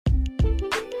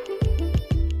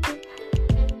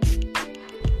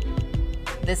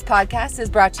This podcast is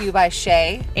brought to you by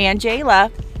Shay and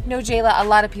Jayla. No, Jayla, a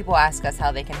lot of people ask us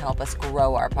how they can help us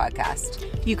grow our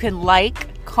podcast. You can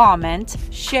like, comment,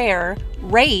 share,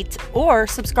 rate, or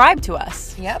subscribe to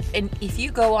us. Yep. And if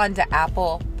you go on to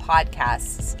Apple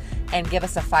Podcasts and give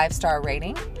us a 5-star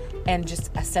rating and just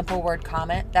a simple word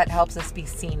comment, that helps us be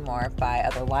seen more by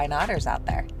other Why Notters out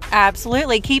there.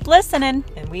 Absolutely. Keep listening.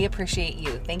 And we appreciate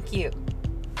you. Thank you.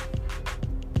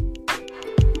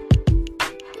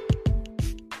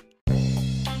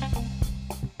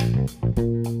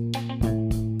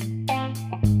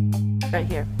 Right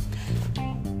here.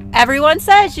 Everyone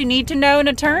says you need to know an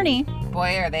attorney.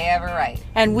 Boy, are they ever right.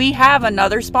 And we have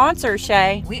another sponsor,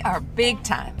 Shay. We are big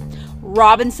time.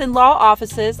 Robinson Law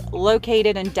Offices,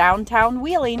 located in downtown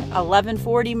Wheeling,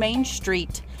 1140 Main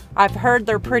Street. I've heard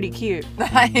they're pretty cute.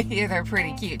 Yeah, they're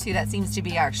pretty cute too. That seems to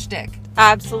be our shtick.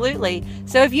 Absolutely.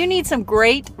 So if you need some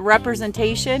great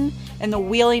representation in the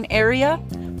Wheeling area,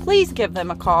 please give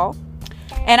them a call.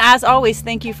 And as always,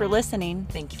 thank you for listening.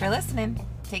 Thank you for listening.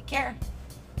 Take care.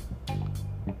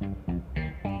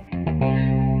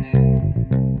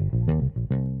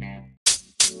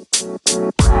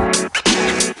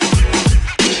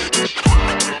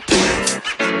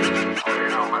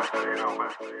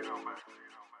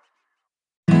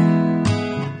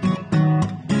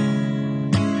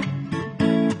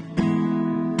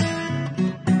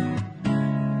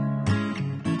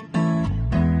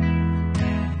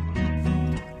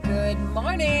 Good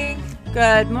morning.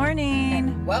 Good morning.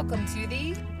 And welcome to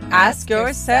the Ask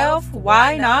Yourself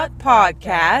Why Not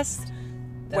podcast,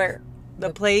 where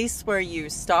the place where you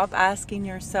stop asking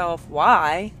yourself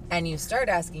why and you start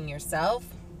asking yourself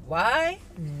why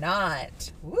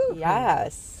not. Woo.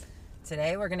 Yes.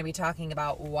 Today we're going to be talking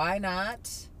about why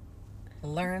not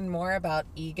learn more about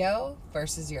ego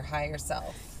versus your higher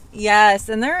self. Yes,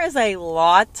 and there is a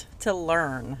lot to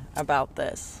learn about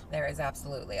this. There is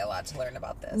absolutely a lot to learn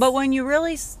about this. But when you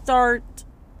really start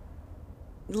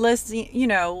listening,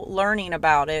 learning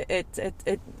about it,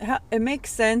 it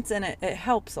makes sense and it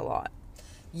helps a lot.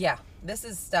 Yeah, this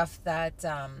is stuff that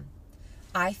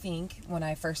I think when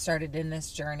I first started in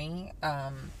this journey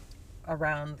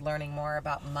around learning more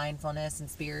about mindfulness and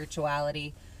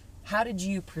spirituality, how did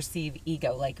you perceive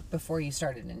ego, like before you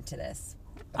started into this?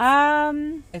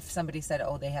 If somebody said,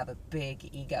 "Oh, they have a big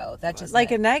ego," that just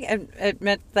like it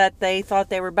meant that they thought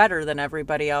they were better than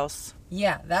everybody else.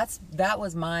 Yeah, that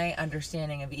was my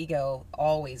understanding of ego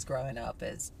always growing up.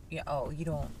 Is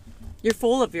You're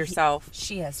full of yourself.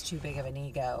 She has too big of an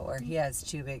ego, or he has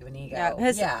too big of an ego.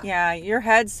 Yeah, your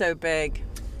head's so big.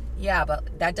 Yeah,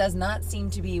 but that does not seem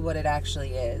to be what it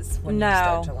actually is when you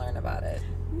start to learn about it.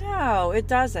 No, it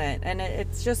doesn't, and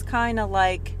it's just kind of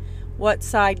like what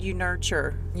side you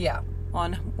nurture. Yeah.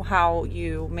 On how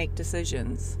you make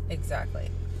decisions. Exactly.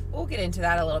 We'll get into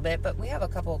that a little bit, but we have a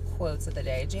couple of quotes of the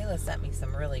day. Jayla sent me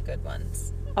some really good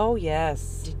ones. Oh,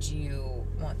 yes. Did you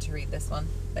want to read this one?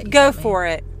 Go for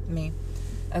it. Me?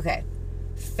 Okay.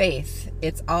 Faith.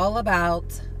 It's all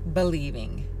about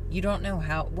believing. You don't know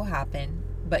how it will happen,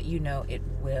 but you know it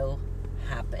will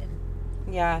happen.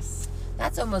 Yes.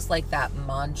 That's almost like that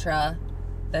mantra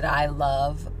that I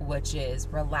love, which is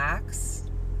relax,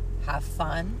 have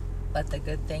fun, let the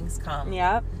good things come.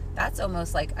 Yep. That's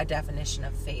almost like a definition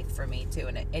of faith for me too,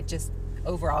 and it just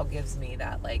overall gives me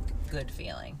that like good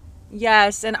feeling.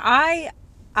 Yes, and I've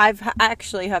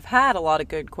actually have had a lot of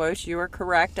good quotes. You are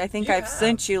correct. I think I've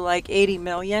sent you like 80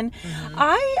 million. Mm-hmm.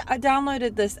 I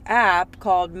downloaded this app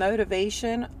called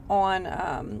Motivation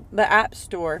on the App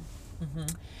Store. Mm-hmm.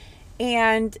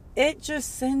 And it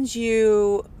just sends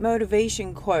you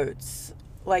motivation quotes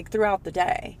like throughout the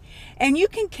day. And you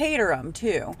can cater them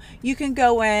too. You can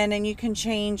go in and you can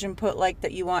change and put like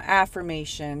that you want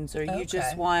affirmations or you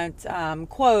just want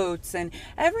quotes. And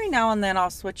every now and then I'll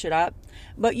switch it up.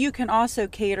 But you can also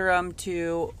cater them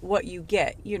to what you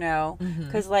get,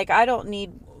 because like I don't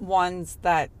need ones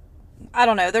that, I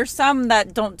don't know. There's some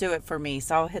that don't do it for me,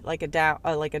 so I'll hit like a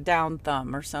down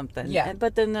thumb or something. Yeah.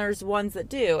 But then there's ones that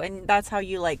do, and that's how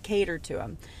you like cater to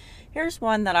them. Here's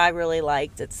one that I really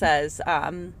liked. It says,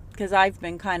 because I've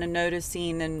been kind of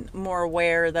noticing and more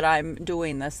aware that I'm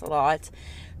doing this a lot.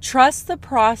 Trust the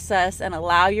process and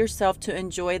allow yourself to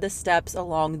enjoy the steps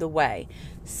along the way.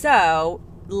 So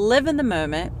live in the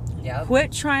moment. Yep.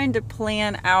 Quit trying to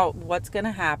plan out what's going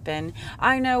to happen.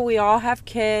 I know we all have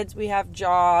kids, we have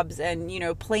jobs, and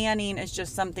planning is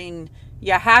just something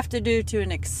you have to do to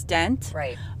an extent.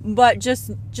 Right. But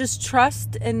just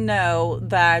trust and know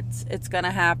that it's going to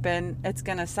happen. It's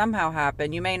going to somehow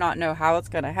happen. You may not know how it's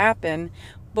going to happen,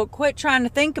 but quit trying to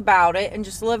think about it and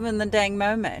just live in the dang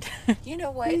moment. You know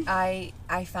what I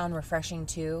found refreshing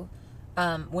too?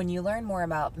 when you learn more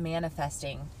about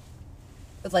manifesting,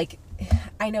 like,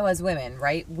 I know as women,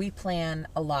 right, we plan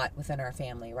a lot within our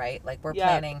family, right? Like, we're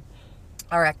planning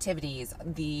our activities,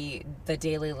 the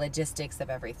daily logistics of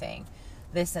everything,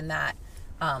 this and that.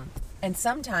 And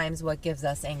sometimes what gives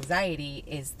us anxiety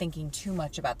is thinking too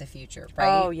much about the future,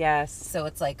 right? Oh, yes. So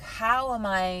it's like,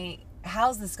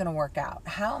 how's this going to work out?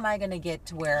 How am I going to get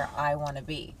to where I want to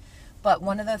be? But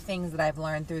one of the things that I've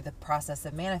learned through the process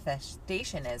of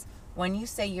manifestation is when you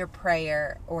say your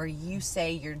prayer or you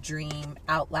say your dream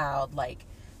out loud, like,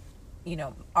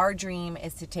 our dream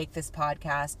is to take this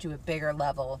podcast to a bigger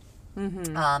level,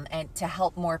 and to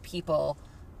help more people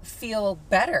feel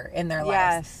better in their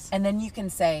lives. Yes. And then you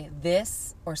can say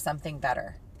this or something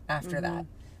better after that.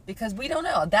 Because we don't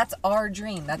know. That's our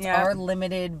dream. That's our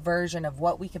limited version of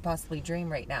what we could possibly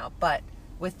dream right now. But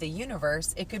with the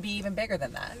universe, it could be even bigger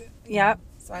than that. Yep.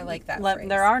 So I like that phrase.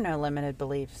 There are no limited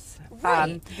beliefs.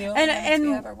 Right.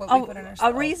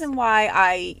 A reason why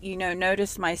I,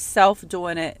 noticed myself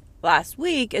doing it last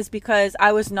week is because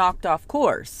I was knocked off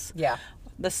course. Yeah.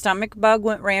 The stomach bug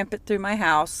went rampant through my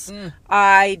house.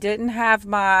 I didn't have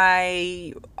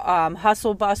my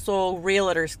hustle bustle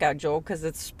realtor schedule because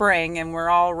it's spring and we're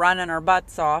all running our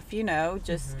butts off,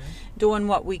 just doing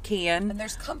what we can. And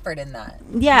there's comfort in that.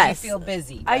 Yes. You feel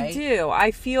busy, right? I do.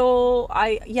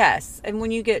 Yes. And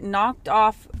when you get knocked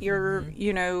off your,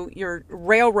 your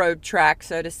railroad track,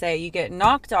 so to say, you get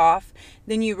knocked off,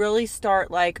 then you really start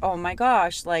like, oh my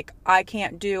gosh, like I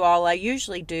can't do all I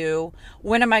usually do.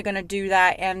 When am I going to do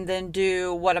that and then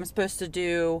do what I'm supposed to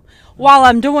do while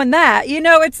I'm doing that?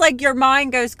 It's like your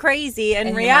mind goes crazy.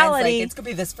 And reality, like, it's going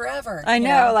to be this forever. I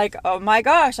know, like, oh my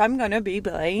gosh, I'm going to be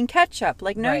playing catch up.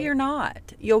 Like, no, you're not.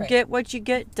 You'll get what you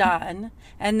get done,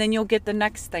 and then you'll get the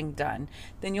next thing done.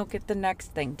 Then you'll get the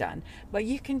next thing done. But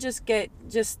you can just get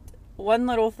one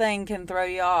little thing can throw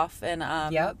you off, and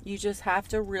you just have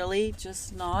to really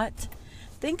just not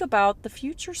think about the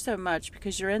future so much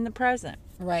because you're in the present.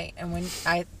 Right. And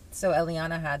so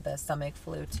Eliana had the stomach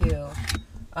flu too,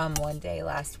 one day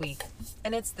last week,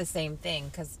 and it's the same thing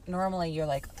because normally you're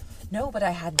like, no, but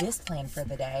I had this plan for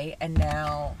the day, and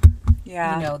now,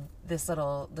 this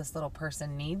little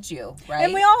person needs you, right?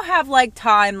 And we all have like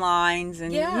timelines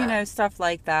and stuff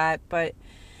like that, but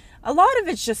a lot of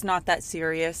it's just not that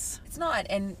serious. It's not,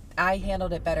 and I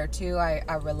handled it better too. I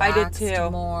relaxed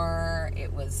more.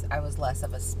 I was less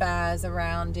of a spaz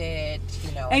around it,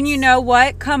 And you know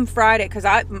what? Come Friday, because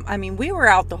I mean, we were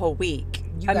out the whole week.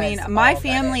 My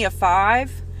family of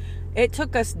 5, it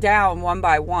took us down one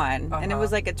by one, and it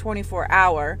was like a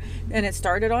 24-hour, and it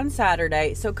started on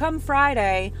Saturday. So come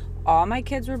Friday, all my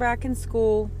kids were back in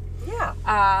school. Yeah.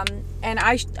 And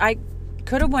I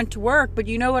could have went to work, but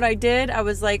you know what I did? I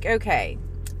was like, okay,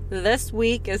 this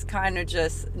week is kind of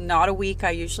just not a week I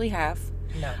usually have.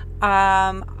 No.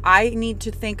 I need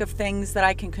to think of things that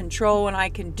I can control and I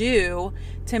can do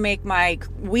to make my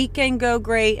weekend go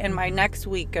great and my next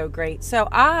week go great. So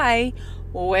I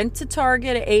went to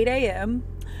Target at 8 a.m.,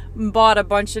 bought a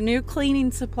bunch of new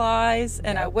cleaning supplies,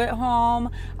 and I went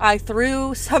home. I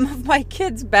threw some of my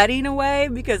kids' bedding away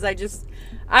because I just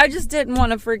didn't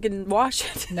want to freaking wash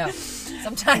it. No.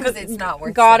 Sometimes it's not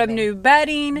worth Got saving. them new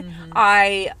bedding.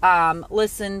 I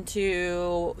listened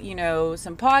to,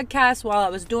 some podcasts while I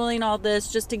was doing all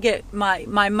this just to get my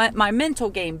mental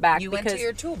game back. You went to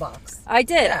your toolbox. I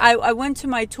did. Yeah. I went to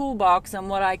my toolbox and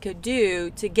what I could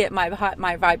do to get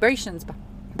my vibrations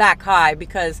back high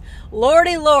because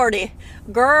lordy,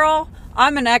 girl,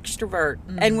 I'm an extrovert.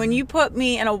 And when you put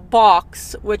me in a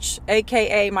box, which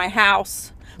AKA my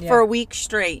house, for a week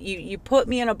straight, you put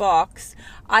me in a box,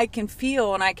 I can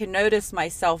feel and I can notice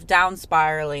myself down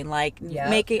spiraling, like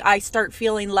I start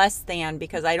feeling less than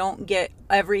because I don't get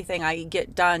everything I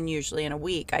get done usually in a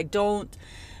week. I don't,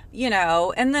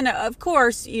 and then of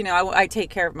course, I take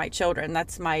care of my children.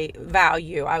 That's my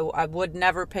value. I would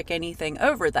never pick anything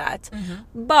over that.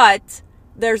 But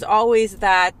there's always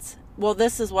that, well,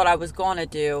 this is what I was going to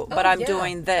do, but I'm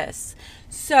doing this.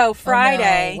 So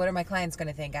Friday, oh no, what are my clients going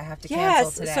to think? I have to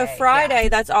cancel today. So Friday,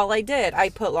 that's all I did. I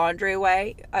put laundry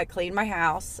away. I cleaned my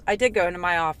house. I did go into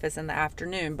my office in the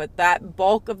afternoon, but that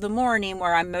bulk of the morning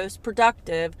where I'm most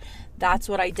productive, that's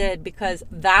what I did because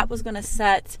that was going to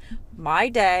set my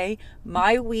day,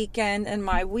 my weekend, and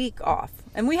my week off.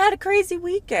 And we had a crazy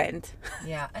weekend.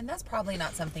 Yeah, and that's probably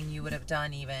not something you would have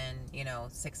done even,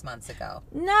 6 months ago.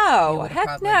 No,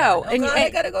 heck no. And I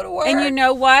gotta go to work. And you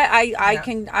know what?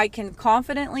 I can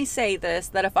confidently say this,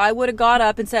 that if I would have got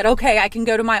up and said, okay, I can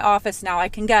go to my office now, I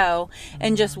can go,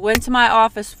 and just went to my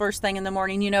office first thing in the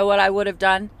morning, you know what I would have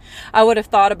done? I would have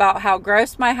thought about how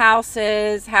gross my house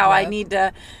is, how I need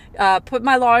to, put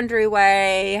my laundry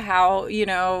away, how, you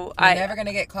know, You're never going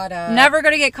to get caught up. Never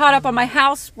going to get caught up on my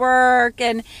housework.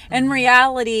 And in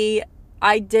reality,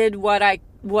 I did what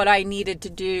I needed to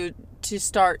do to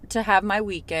start to have my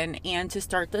weekend and to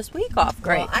start this week off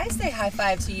great. Well, I say high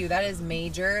five to you. That is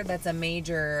major. That's a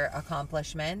major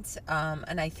accomplishment.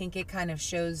 And I think it kind of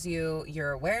shows you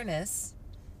your awareness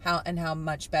how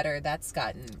much better that's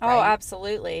gotten. Right? Oh,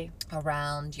 absolutely.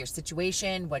 Around your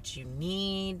situation, what you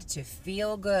need to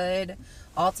feel good.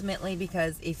 Ultimately,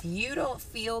 because if you don't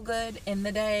feel good in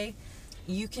the day,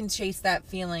 you can chase that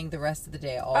feeling the rest of the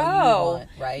day all you want,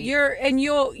 right? And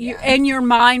your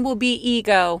mind will be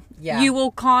ego. Yeah. You will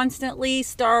constantly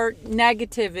start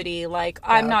negativity, like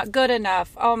I'm not good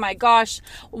enough. Oh my gosh,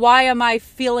 why am I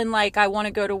feeling like I want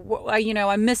to go to, you know,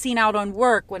 I'm missing out on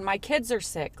work when my kids are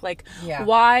sick. Like,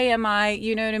 why am I,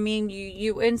 you know what I mean?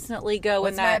 You instantly go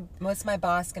in that. What's my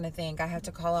boss going to think? I have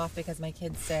to call off because my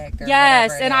kid's sick. Or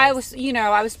yes, and I was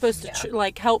supposed to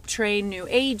like help train new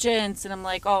agents, and I'm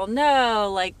like, oh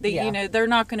no, like you know, they're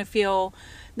not going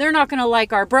to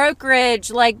like our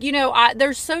brokerage. Like, you know,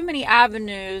 there's so many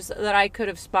avenues that I could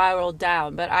have spiraled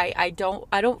down, but I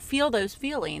don't feel those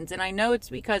feelings. And I know it's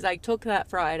because I took that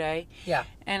Friday. Yeah.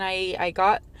 And I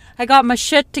got my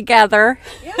shit together.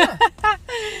 Yeah.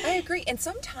 I agree. And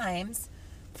sometimes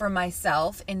for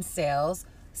myself in sales,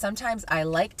 sometimes I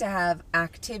like to have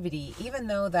activity, even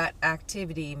though that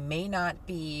activity may not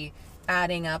be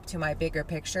adding up to my bigger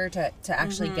picture to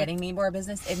actually getting me more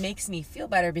business. It makes me feel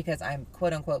better because I'm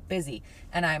quote unquote busy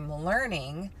and I'm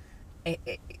learning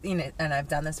you know, and I've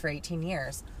done this for 18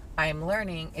 years. I'm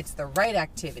learning it's the right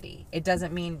activity. It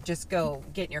doesn't mean just go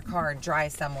get in your car and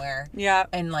drive somewhere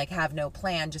and like have no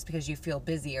plan just because you feel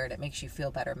busy or it makes you feel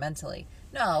better mentally.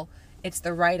 No, it's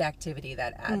the right activity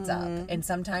that adds up. And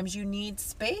sometimes you need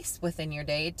space within your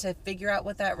day to figure out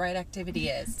what that right activity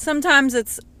is. Sometimes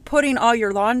it's putting all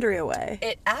your laundry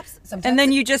away. And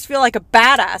then you just feel like a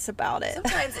badass about it.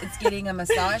 Sometimes it's getting a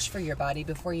massage for your body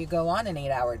before you go on an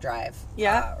 8-hour drive.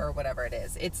 Or whatever it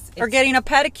is. It's or getting a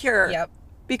pedicure. Yep.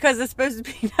 Because it's supposed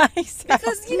to be nice.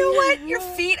 Because you know what? Your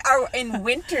feet are in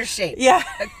winter shape. Yeah.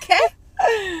 Okay?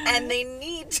 And they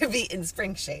need to be in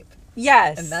spring shape.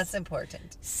 Yes. And that's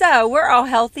important. So we're all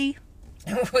healthy.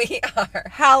 We are.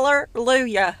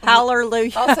 Hallelujah.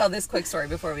 Hallelujah. I'll tell this quick story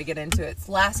before we get into it.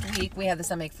 Last week we had the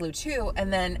stomach flu too.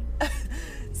 And then,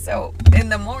 so in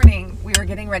the morning we were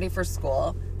getting ready for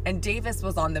school and Davis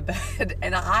was on the bed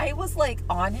and I was like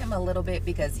on him a little bit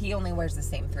because he only wears the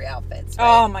same 3 outfits.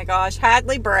 Right? Oh my gosh.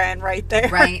 Hadley brand right there.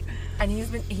 Right. And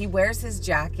he wears his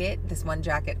jacket, this one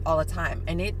jacket all the time.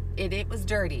 And it was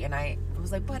dirty. And I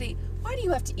was like, buddy, why do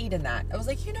you have to eat in that? I was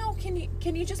like, you know,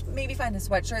 can you just maybe find a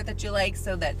sweatshirt that you like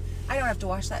so that I don't have to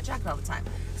wash that jacket all the time?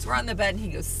 So we're on the bed and he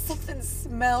goes, something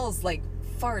smells like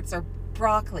farts or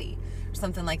broccoli or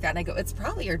something like that. And I go, it's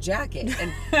probably your jacket.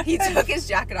 And he took his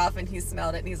jacket off and he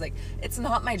smelled it and he's like, it's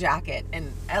not my jacket.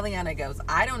 And Eliana goes,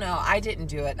 I don't know, I didn't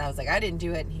do it. And I was like, I didn't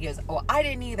do it. And he goes, oh, I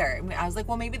didn't either. And I was like,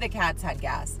 well, maybe the cats had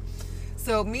gas.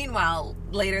 So meanwhile,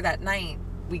 later that night,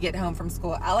 we get home from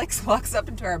school. Alex walks up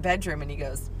into our bedroom and he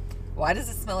goes, why does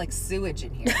it smell like sewage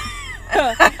in here?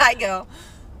 I go,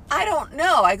 I don't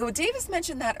know. I go, Davis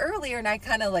mentioned that earlier and I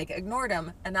kind of like ignored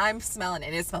him and I'm smelling it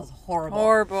and it smells horrible.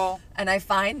 Horrible. And I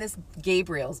find this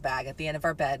Gabriel's bag at the end of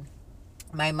our bed.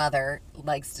 My mother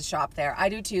likes to shop there. I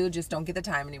do too, just don't get the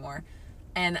time anymore.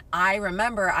 And I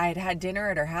remember I had dinner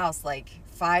at her house like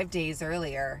 5 days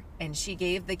earlier and she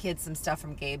gave the kids some stuff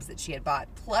from Gabe's that she had bought.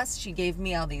 Plus she gave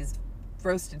me all these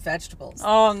roasted vegetables.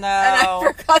 Oh no. And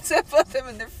I forgot to put them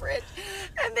in the fridge.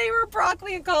 And they were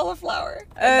broccoli and cauliflower.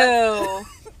 Oh.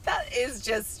 That is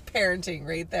just parenting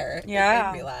right there. Yeah.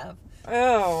 It made me laugh.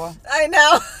 Oh. I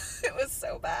know. It was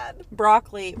so bad.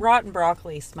 Rotten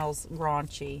broccoli smells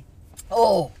raunchy.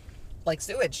 Oh, like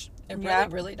sewage. It really,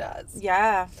 really does.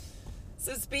 Yeah.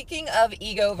 So speaking of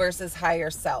ego versus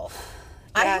higher self,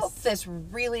 I hope this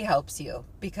really helps you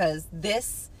because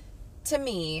this, to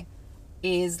me,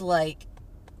 is like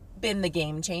been the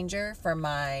game changer for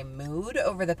my mood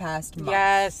over the past month.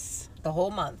 Yes. The whole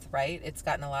month, right? It's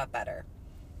gotten a lot better.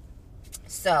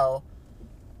 So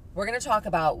we're going to talk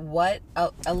about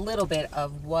a little bit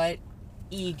of what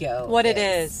ego What it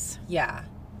is. Yeah.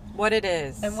 What it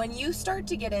is. And when you start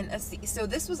to get in, so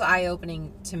this was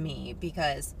eye-opening to me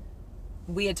because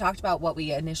we had talked about what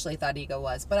we initially thought ego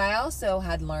was, but I also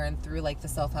had learned through like the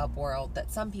self-help world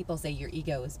that some people say your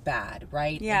ego is bad,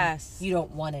 right? Yes. And you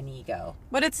don't want an ego.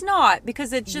 But it's not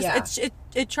because it just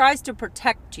it tries to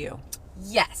protect you.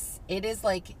 Yes. It is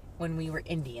like when we were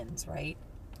Indians, right?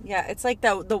 Yeah, it's like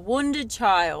the wounded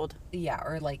child. Yeah,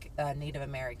 or like Native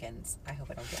Americans. I hope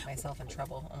I don't get myself in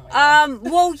trouble. Oh my God.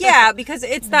 Well, yeah, because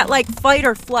it's that like fight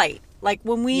or flight. Like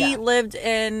when we Yeah. lived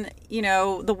in,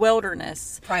 the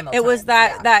wilderness, Primal it was times,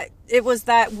 that yeah. that it was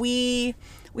that we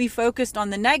focused on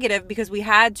the negative because we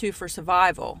had to for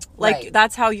survival. Like Right.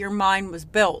 that's how your mind was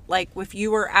built. Like if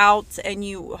you were out and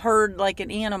you heard like an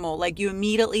animal, like you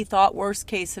immediately thought worst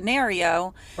case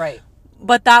scenario, Right.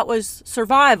 but that was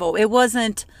survival. It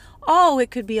wasn't, oh,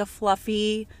 it could be a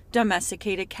fluffy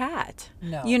domesticated cat.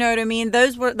 No. You know what I mean?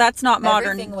 That's not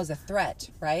modern. Everything was a threat,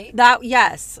 right? That,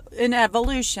 yes, in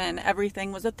evolution,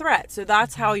 everything was a threat. So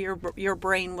that's how your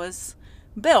brain was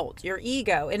built, your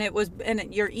ego,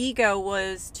 and your ego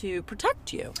was to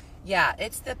protect you. Yeah,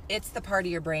 it's the part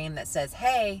of your brain that says,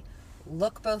 "Hey,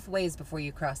 look both ways before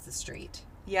you cross the street."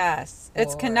 Yes,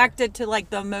 it's Or- connected to like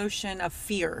the emotion of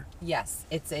fear. Yes,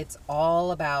 it's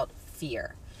all about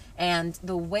fear. And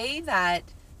the way that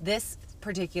this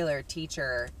particular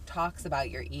teacher talks about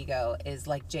your ego is,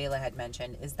 like Jayla had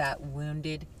mentioned, is that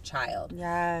wounded child.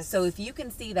 Yes. So if you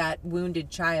can see that wounded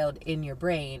child in your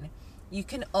brain, you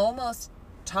can almost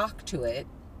talk to it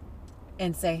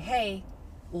and say, "Hey,"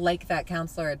 like that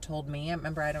counselor had told me. I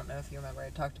don't know if you remember,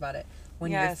 I talked about it.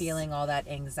 When you're Yes. feeling all that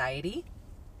anxiety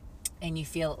and you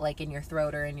feel it like in your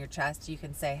throat or in your chest, you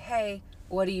can say, "Hey,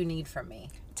 what do you need from me?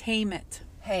 Tame it.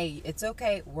 Hey, it's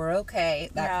okay. We're okay."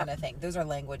 That Yeah. kind of thing. Those are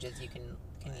languages you can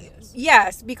use.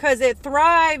 Yes, because it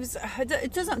thrives.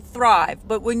 It doesn't thrive,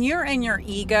 but when you're in your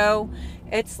ego,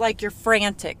 it's like you're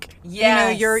frantic.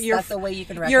 Yes, you're that's the way you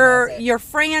can recognize you're it. you're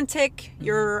frantic.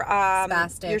 You're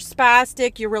Spastic. You're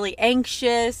spastic. You're really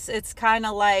anxious. It's kind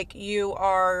of like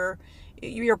you're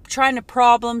trying to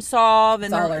problem solve,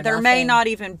 and It's all or there may nothing. not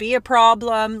even be a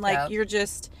problem. Like Yep. you're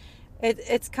just.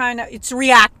 It's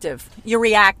reactive. You're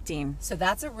reacting. So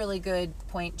that's a really good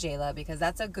point, Jayla, because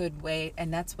that's a good way,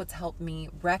 and that's what's helped me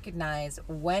recognize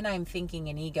when I'm thinking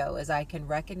an ego, is I can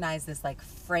recognize this like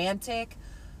frantic,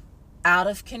 out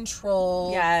of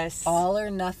control, Yes. all or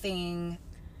nothing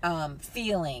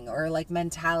feeling or like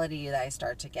mentality that I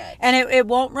start to get. And it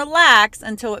won't relax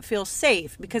until it feels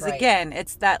safe, because Right. again,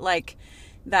 it's that like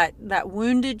that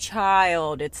wounded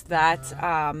child. It's that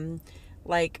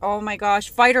like, oh my gosh,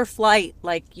 fight or flight.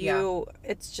 Like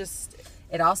it's just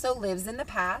It also lives in the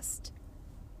past.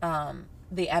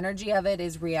 The energy of it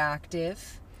is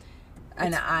reactive.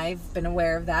 And I've been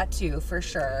aware of that too, for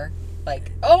sure.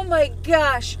 Like, oh my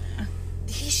gosh,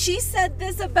 she said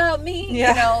this about me.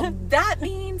 Yeah. That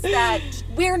means that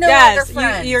we're no longer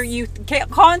friends. you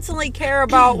constantly care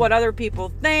about what other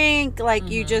people think. Like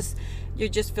you just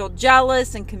feel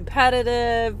jealous and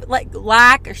competitive, like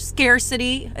lack or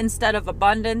scarcity instead of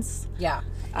abundance. Yeah.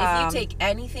 If you take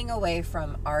anything away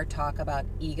from our talk about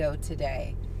ego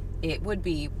today, it would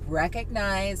be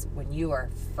recognize when you are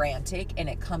frantic and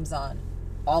it comes on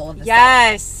all of the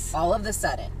Yes. sudden. All of the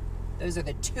sudden. Those are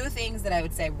the two things that I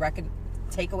would say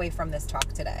take away from this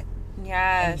talk today.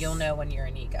 Yes. And you'll know when you're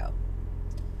an ego.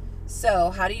 So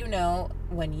how do you know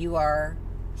when you are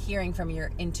hearing from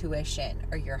your intuition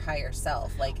or your higher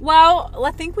self? Like, Well,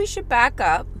 I think we should back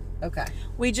up. okay.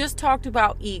 We just talked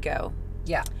about ego.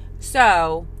 Yeah.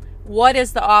 So, what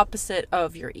is the opposite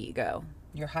of your ego?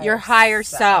 Your higher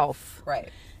self. Right.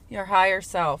 Your higher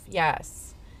self,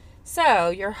 yes. So,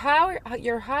 your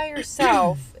higher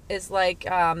self is like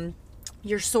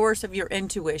your source of your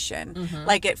intuition. Mm-hmm.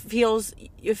 Like it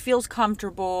feels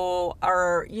comfortable,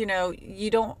 or you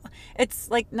don't,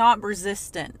 it's like not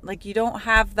resistant. Like you don't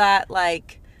have that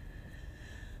like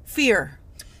fear.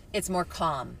 It's more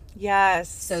calm. Yes.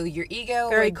 So your ego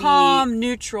Very would calm,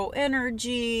 neutral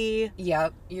energy.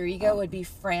 Yep. Your ego would be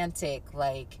frantic,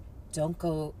 like, don't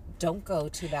go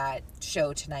to that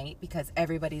show tonight because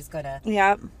everybody's gonna,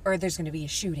 Yep. or there's gonna be a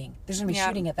shooting. There's gonna be Yep.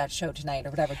 shooting at that show tonight or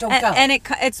whatever. Don't And, go. and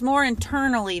it's more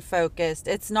internally focused.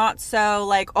 It's not so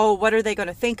like, oh, what are they going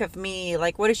to think of me?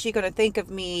 Like, what is she going to think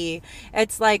of me?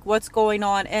 It's like, what's going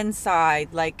on inside?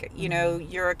 Like,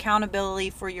 your accountability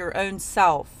for your own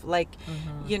self. Like,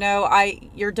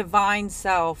 your divine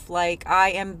self. Like,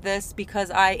 I am this because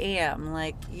I am.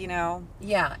 Like,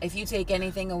 Yeah, if you take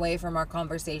anything away from our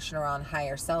conversation around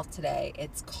higher self today,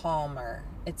 it's calmer.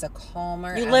 It's a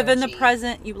calmer you live in the energy.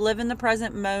 present. You live in the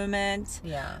present moment.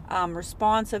 Yeah.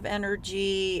 Responsive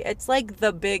energy. It's like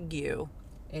the big you.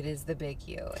 It is the big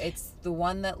you. It's the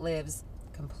one that lives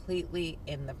completely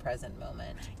in the present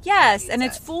moment. Yes, like you and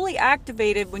it's said. fully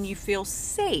activated when you feel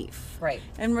safe. Right.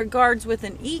 In regards with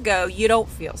an ego, you don't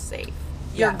feel safe.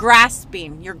 You're Yeah.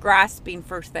 grasping. You're grasping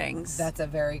for things. That's a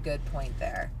very good point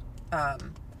there.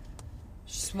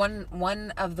 Just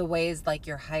one of the ways like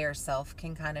your higher self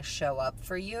can kind of show up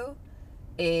for you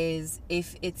is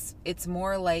if it's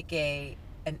more like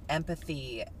an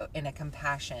empathy and a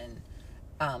compassion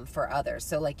for others.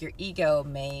 So like your ego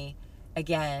may,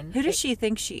 again, Who does she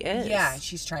think she is? Yeah,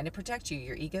 she's trying to protect you.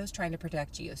 Your ego is trying to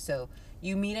protect you. So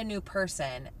you meet a new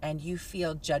person and you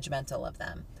feel judgmental of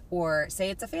them, or say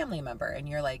it's a family member and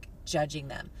you're like judging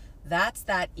them. That's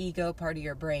that ego part of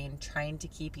your brain trying to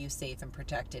keep you safe and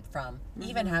protected from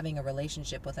even having a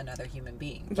relationship with another human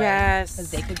being. Right? Yes.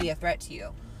 Because they could be a threat to you.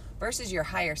 Versus your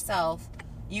higher self,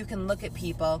 you can look at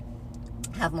people,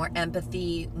 have more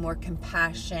empathy, more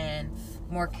compassion,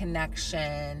 more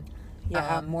connection,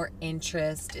 more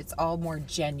interest. It's all more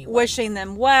genuine. Wishing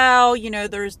them well.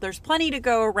 There's plenty to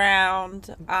go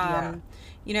around.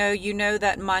 You know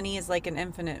that money is like an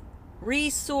infinite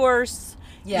resource.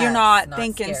 Yeah, You're not it's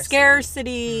thinking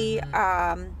scarcity.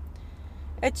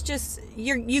 It's just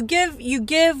you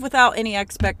give without any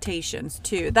expectations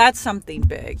too. That's something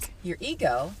big. Your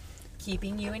ego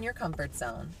keeping you in your comfort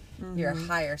zone. Your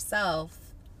higher self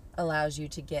allows you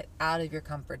to get out of your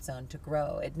comfort zone to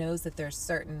grow. It knows that there's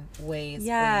certain ways for you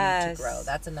to grow.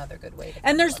 That's another good way to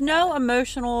And there's no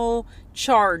emotional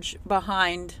charge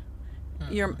behind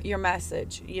your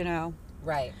message,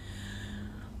 Right.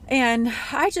 And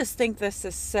I just think this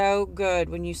is so good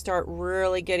when you start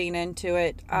really getting into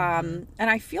it. And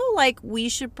I feel like we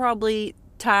should probably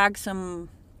tag some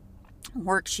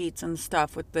worksheets and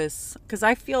stuff with this, because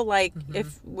I feel like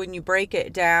when you break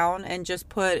it down and just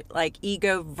put like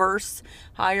ego versus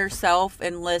higher self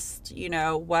and list,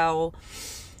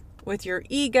 with your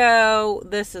ego,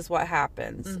 this is what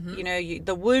happens.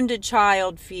 The wounded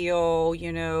child feel,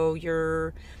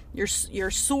 your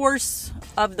source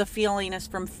of the feeling is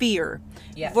from fear.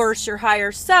 Yes. Versus your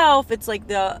higher self, it's like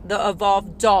the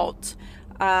evolved adult.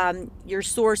 Your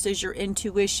source is your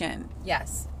intuition.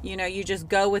 Yes. You just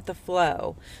go with the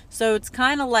flow. So it's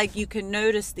kind of like you can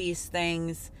notice these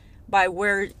things by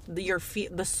where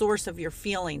the source of your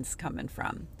feelings coming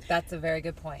from. That's a very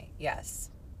good point. Yes.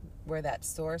 Where that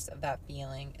source of that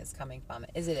feeling is coming from.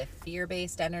 Is it a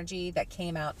fear-based energy that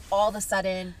came out all of a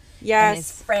sudden? Yes. And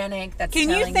is frantic?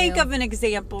 Can you think of an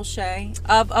example, Shay,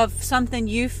 of something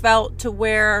you felt to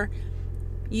where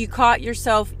you caught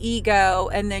yourself ego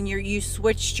and then you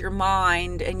switched your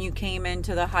mind and you came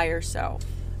into the higher self?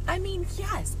 I mean,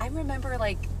 yes. I remember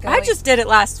going, I just did it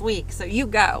last week, so you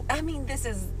go. I mean, this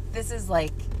is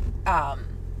like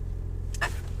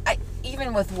I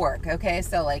even with work, okay?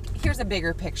 So like here's a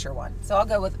bigger picture one. So I'll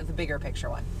go with the bigger picture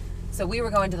one. So we were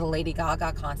going to the Lady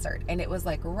Gaga concert, and it was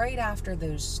like right after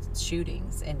those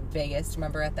shootings in Vegas.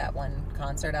 Remember at that one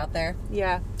concert out there?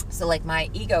 Yeah. So like my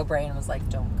ego brain was like,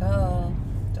 don't go.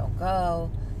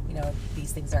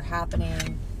 These things are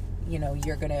happening.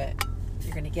 You're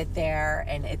gonna get there,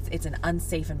 and it's an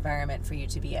unsafe environment for you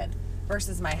to be in.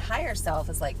 Versus my higher self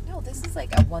is like, no, this is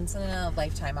like a once in a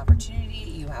lifetime opportunity.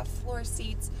 You have floor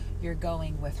seats. You're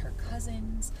going with her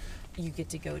cousins. You get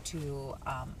to go to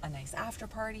a nice after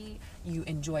party. You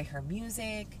enjoy her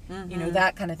music,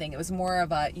 that kind of thing. It was more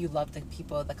of you love the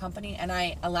people of the company. And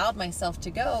I allowed myself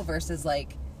to go versus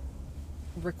like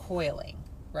recoiling,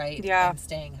 right? Yeah. And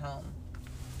staying home.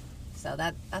 So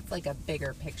that's like a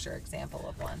bigger picture example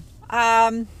of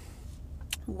one.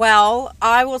 Well,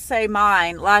 I will say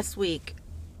mine last week.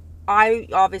 I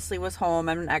obviously was home.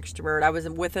 I'm an extrovert. I was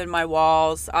within my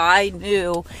walls. I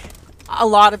knew a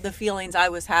lot of the feelings I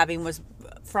was having was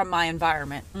from my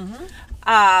environment.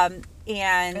 And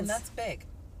that's big.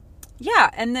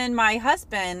 Yeah. And then my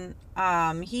husband,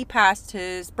 he passed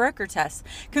his broker test.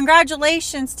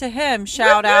 Congratulations to him.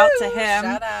 Shout out to him.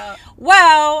 Shout out.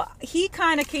 Well, he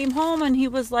kind of came home and he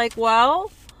was like,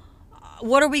 well,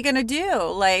 what are we going to do?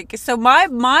 Like, so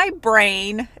my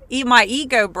brain, my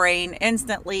ego brain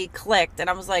instantly clicked, and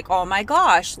I was like, oh my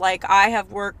gosh, like I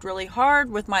have worked really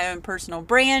hard with my own personal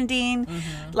branding.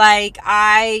 Like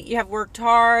I have worked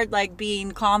hard, like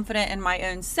being confident in my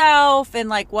own self and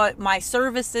like what my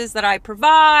services that I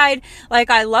provide.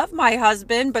 Like I love my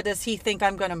husband, but does he think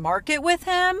I'm going to market with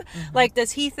him? Like,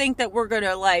 does he think that we're going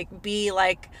to like be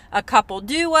like a couple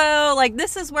duo? Like,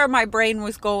 this is where my brain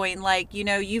was going. Like,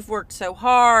 you've worked so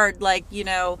hard, like,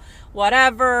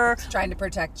 whatever. It's trying to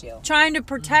protect you. Trying to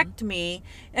protect me.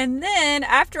 And then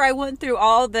after I went through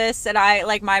all this and I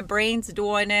like my brain's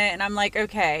doing it and I'm like,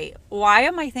 okay, why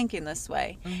am I thinking this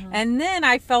way? And then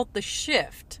I felt the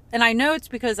shift. And I know it's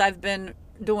because I've been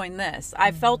doing this.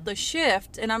 I felt the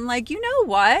shift and I'm like, you know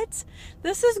what?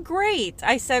 This is great.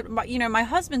 I said, my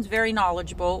husband's very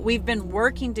knowledgeable. We've been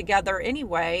working together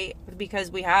anyway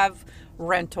because we have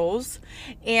rentals,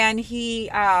 and he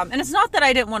and it's not that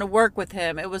I didn't want to work with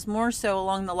him. It was more so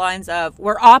along the lines of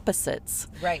we're opposites.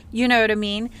 Right. You know what I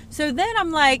mean? So then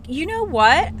I'm like, you know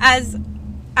what?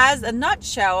 As a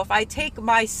nutshell, if I take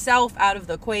myself out of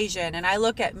the equation and I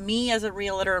look at me as a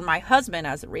realtor and my husband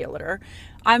as a realtor,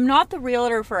 I'm not the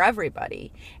realtor for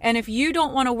everybody. And if you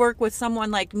don't want to work with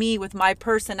someone like me with my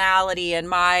personality and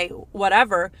my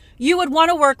whatever, you would want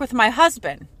to work with my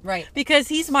husband. Right. Because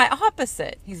he's my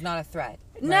opposite. He's not a threat.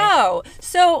 Right? No.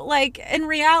 So, like, in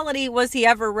reality, was he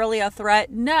ever really a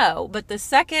threat? No. But the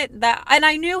second that, and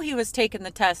I knew he was taking the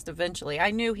test eventually.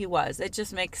 I knew he was. It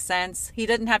just makes sense. He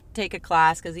didn't have to take a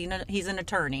class because he's an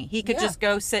attorney. He could just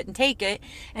go sit and take it.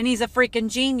 And he's a freaking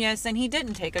genius. And he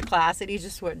didn't take a class and he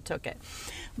just went and took it.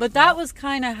 But that was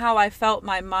kind of how I felt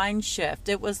my mind shift.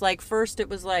 It was like, first it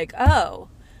was like, oh,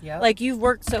 like you've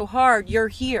worked so hard. You're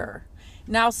here.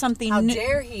 Now something How new.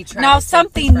 dare he try Now to take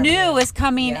something this from new you. is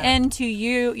coming into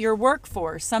your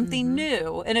workforce. Something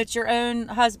new, and it's your own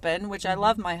husband, which I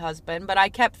love my husband. But I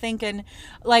kept thinking,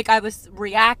 like I was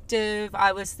reactive.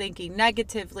 I was thinking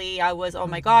negatively. I was, oh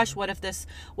my gosh, what if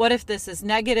this is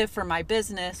negative for my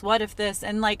business? What if this?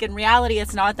 And like in reality,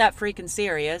 it's not that freaking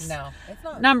serious. No, it's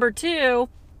not. Number two.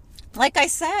 Like I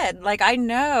said, like I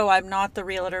know I'm not the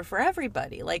realtor for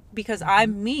everybody, like because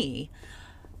I'm me.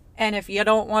 And if you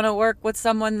don't want to work with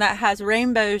someone that has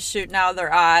rainbows shooting out of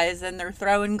their eyes and they're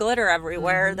throwing glitter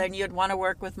everywhere, then you'd want to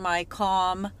work with my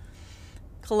calm,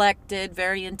 collected,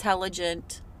 very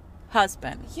intelligent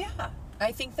husband. Yeah.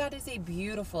 I think that is a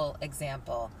beautiful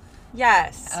example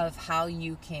Yes. of how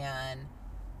you can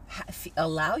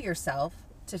allow yourself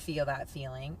to feel that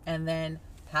feeling and then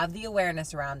have the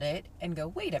awareness around it and go,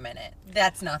 wait a minute,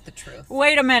 that's not the truth.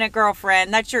 Wait a minute,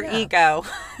 girlfriend. That's your ego.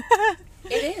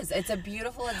 It is. It's a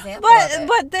beautiful example of it.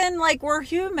 But then, like, we're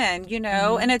human, you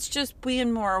know, and it's just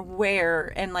being more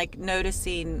aware and, like,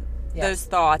 noticing those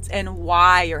thoughts and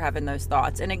why you're having those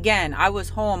thoughts. And again, I was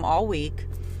home all week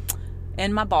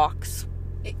in my box.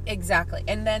 Exactly.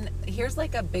 And then here's,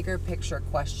 like, a bigger picture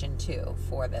question, too,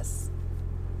 for this.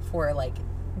 For, like,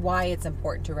 why it's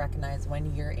important to recognize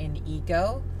when you're in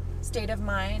ego state of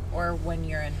mind or when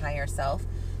you're in higher self.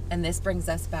 And this brings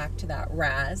us back to that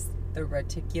RAS, the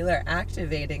reticular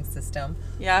activating system.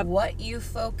 Yeah. What you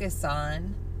focus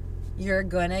on, you're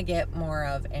gonna get more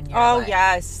of in your life. Oh,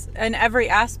 yes. In every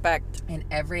aspect. In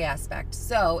every aspect.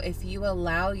 So if you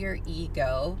allow your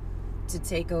ego to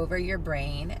take over your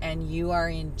brain and you are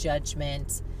in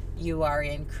judgment, you are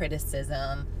in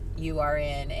criticism, you are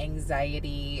in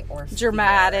anxiety or fear.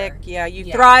 Dramatic. Yeah.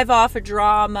 You thrive off of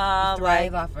drama.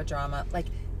 Thrive off of drama. Like,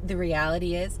 the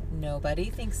reality is nobody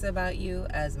thinks about you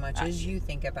as much as you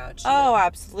think about you. Oh,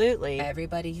 absolutely.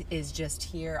 Everybody is just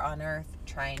here on earth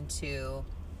trying to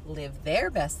live their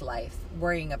best life,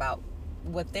 worrying about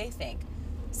what they think.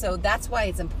 So that's why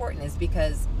it's important, is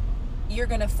because you're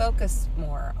going to focus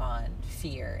more on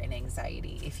fear and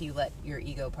anxiety if you let your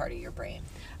ego part of your brain.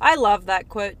 I love that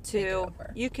quote too.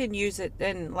 You can use it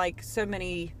in like so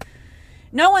many.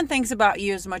 No one thinks about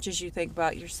you as much as you think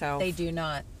about yourself. They do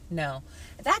not. No.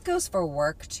 That goes for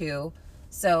work too.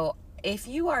 So if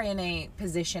you are in a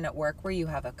position at work where you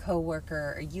have a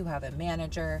coworker or you have a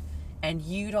manager and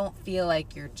you don't feel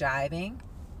like you're jiving,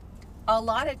 a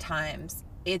lot of times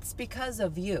it's because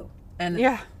of you. And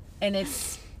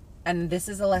and this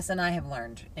is a lesson I have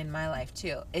learned in my life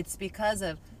too. It's because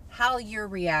of how you're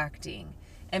reacting,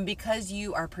 and because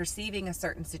you are perceiving a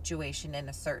certain situation in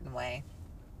a certain way,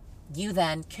 you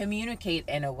then communicate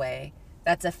in a way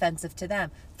that's offensive to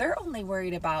them. They're only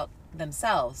worried about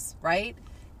themselves, right?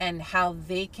 And how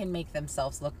they can make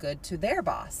themselves look good to their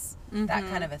boss, that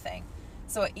kind of a thing.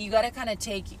 So you got to kind of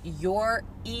take your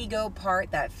ego part,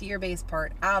 that fear-based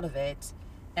part, out of it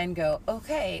and go,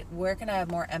 okay, where can I have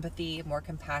more empathy, more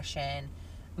compassion,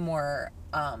 more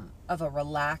of a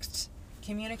relaxed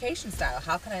communication style?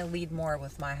 How can I lead more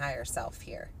with my higher self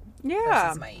here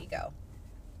versus my ego?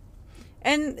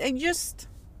 And just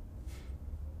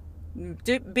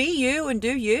be you and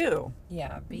do you.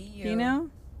 Yeah, be you. You know?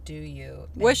 Do you.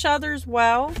 Wish others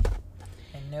well.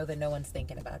 And know that no one's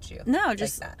thinking about you. No,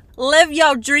 just like that. Live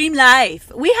your dream life.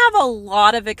 We have a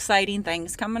lot of exciting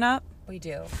things coming up. We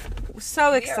do.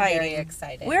 So exciting. We're very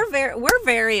excited. We're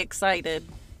very excited.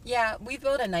 Yeah, we've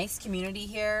built a nice community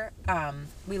here.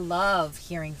 We love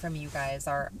hearing from you guys,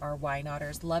 our why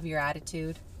notters. Love your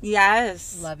attitude.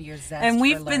 Yes. Love your zest. And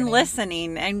we've for been learning.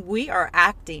 listening, and we are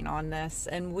acting on this,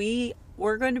 and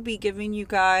we're going to be giving you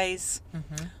guys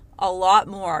a lot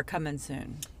more coming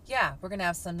soon. Yeah, we're going to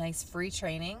have some nice free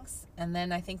trainings, and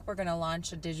then I think we're going to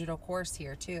launch a digital course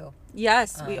here too.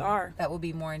 Yes, we are. That will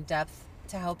be more in depth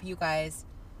to help you guys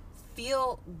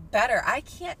feel better. I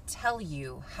can't tell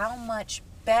you how much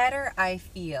better I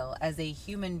feel as a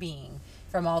human being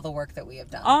from all the work that we have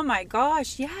done. Oh my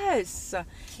gosh, yes.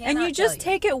 And you just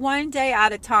tell take it one day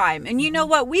at a time. And you know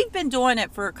what? We've been doing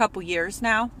it for a couple years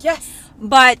now. Yes.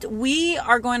 But we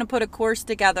are going to put a course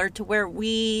together to where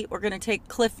we are going to take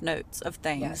cliff notes of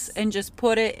things and just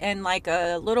put it in like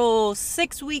a little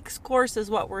 6 weeks course is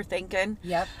what we're thinking.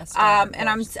 Yep. And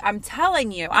I'm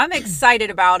telling you, I'm excited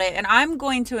about it, and I'm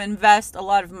going to invest a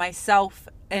lot of myself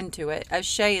into it, as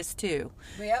Shay is too.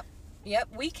 Yep.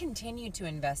 We continue to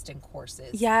invest in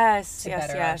courses. Yes. To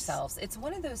better ourselves. It's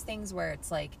one of those things where it's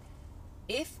like,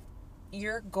 if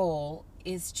your goal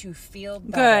is to feel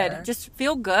better. Good. Just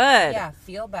feel good. Yeah,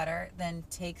 feel better. Then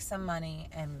take some money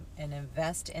and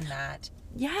invest in that.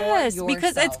 Yes,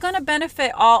 because it's going to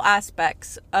benefit all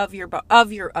aspects of your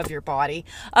body,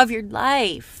 of your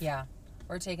life. Yeah.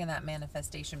 We're taking that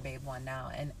Manifestation Babe one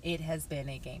now, and it has been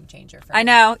a game changer for me. I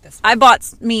know. I bought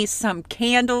me some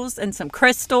candles and some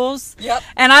crystals. Yep.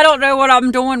 And I don't know what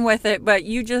I'm doing with it, but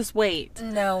you just wait.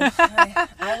 No.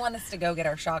 I want us to go get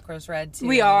our chakras read too.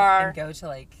 We are. And go to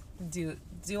like do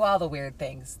all the weird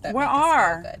things that we make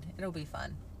are. us feel good. It'll be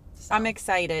fun. So. I'm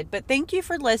excited, but thank you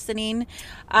for listening.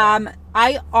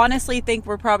 I honestly think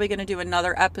we're probably going to do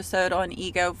another episode on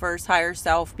ego versus higher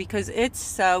self because it's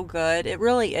so good. It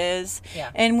really is. Yeah.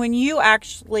 And when you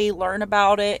actually learn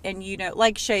about it and, you know,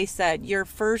 like Shay said,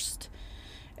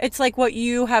 it's like what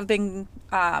you have been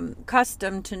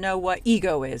accustomed to know what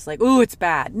ego is. Like, ooh, it's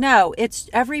bad. No,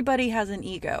 everybody has an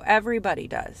ego. Everybody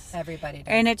does. Everybody does.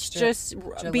 And it's just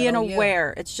being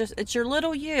aware. It's your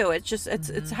little you. It's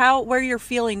where you're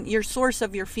feeling, your source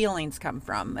of your feelings come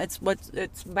from. It's what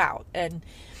it's about. And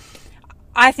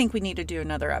I think we need to do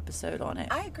another episode on it.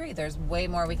 I agree. There's way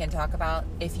more we can talk about.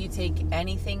 If you take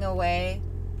anything away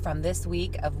from this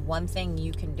week of one thing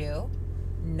you can do,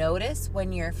 notice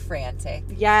when you're frantic.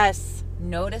 Yes.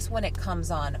 Notice when it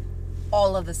comes on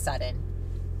all of a sudden.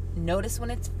 Notice when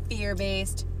it's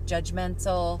fear-based,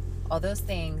 judgmental, all those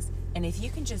things. And if you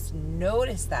can just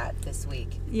notice that this week,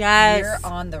 yes, you're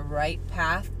on the right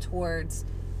path towards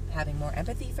having more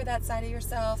empathy for that side of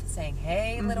yourself, saying,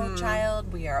 hey, little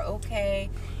child, we are okay,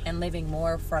 and living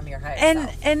more from your higher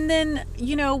self. And then,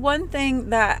 you know, one thing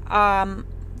that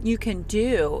you can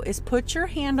do is put your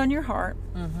hand on your heart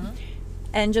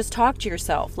and just talk to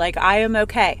yourself like, I am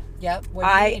okay. Yep. What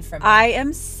do you need from me? I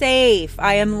am safe.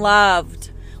 I am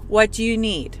loved. What do you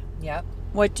need? Yep.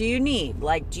 What do you need?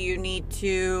 Like, do you need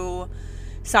to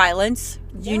silence?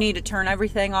 Do you need to turn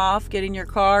everything off? Get in your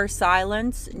car,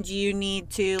 silence? Do you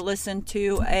need to listen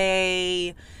to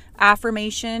a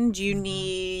affirmation? Do you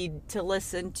need to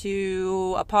listen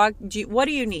to a what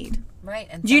do you need? Right.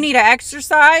 And do you need to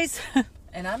exercise?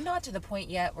 And I'm not to the point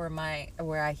yet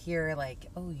where I hear like,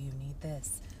 oh, you need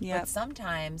this. Yep. But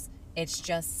sometimes it's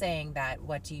just saying that,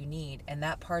 what do you need? And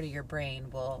that part of your brain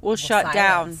will shut silence.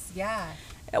 down. Yeah.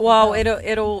 Well,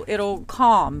 it'll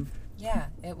calm. Yeah,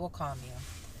 it will calm you.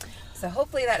 So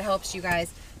hopefully that helps you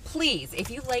guys. Please,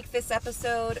 if you like this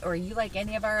episode or you like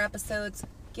any of our episodes,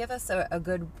 give us a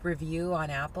good review on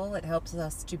Apple. It helps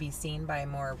us to be seen by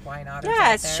more Why Notters out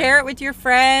Yes, there. share it with your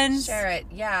friends. Share it,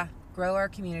 yeah. Grow our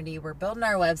community. We're building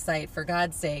our website, for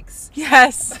God's sakes.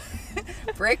 Yes.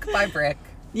 Brick by brick.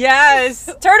 Yes.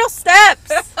 Turtle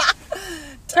steps.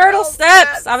 Turtle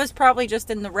steps. I was probably just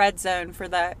in the red zone for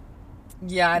that.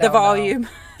 Yeah, I don't the volume. know.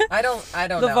 I don't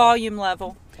the know. volume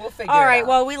level. We'll figure All it right. out.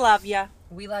 Well, we love you.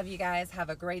 We love you guys. Have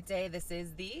a great day. This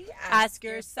is the Ask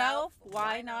Yourself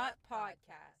Why Not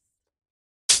podcast.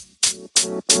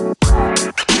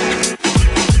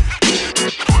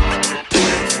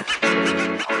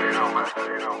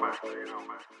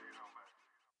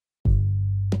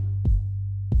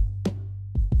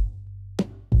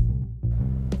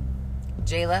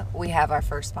 Jayla, we have our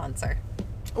first sponsor.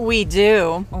 We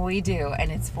do. We do,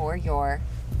 and it's for your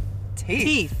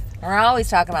Teeth. We're always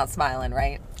talking about smiling,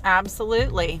 right?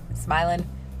 Absolutely. Smiling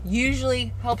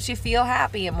usually helps you feel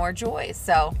happy and more joy.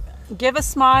 So give a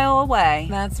smile away.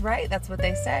 That's right. That's what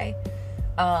they say.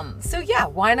 So yeah,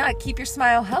 why not keep your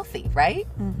smile healthy, right?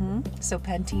 Mm-hmm. So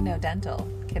Pentino Dental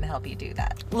can help you do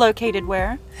that. Located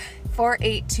where?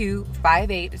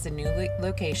 48258 is a new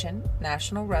location,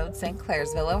 National Road, St.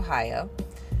 Clairsville, Ohio.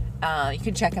 You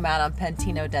can check them out on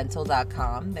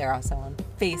pentinodental.com. They're also on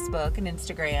Facebook and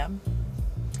Instagram.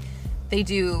 They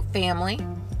do family,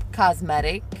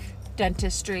 cosmetic,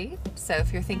 dentistry. So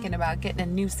if you're thinking about getting a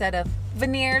new set of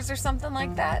veneers or something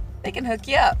like that, they can hook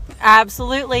you up.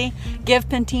 Absolutely. Give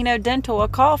Pentino Dental a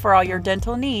call for all your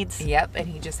dental needs. Yep, and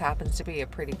he just happens to be a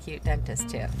pretty cute dentist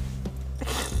too.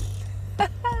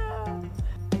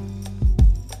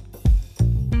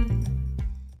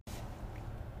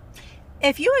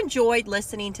 If you enjoyed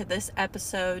listening to this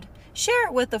episode, share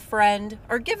it with a friend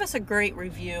or give us a great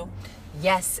review.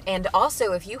 Yes, and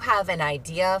also if you have an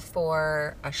idea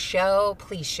for a show,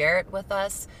 please share it with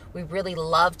us. We really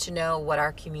love to know what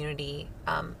our community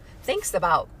thinks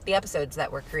about the episodes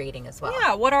that we're creating as well.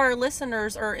 Yeah, what our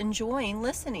listeners are enjoying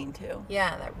listening to.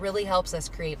 Yeah, that really helps us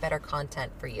create better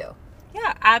content for you.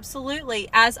 Yeah, absolutely.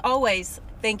 As always,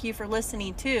 thank you for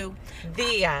listening to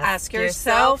The Ask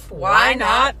Yourself Why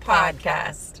Not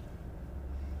podcast.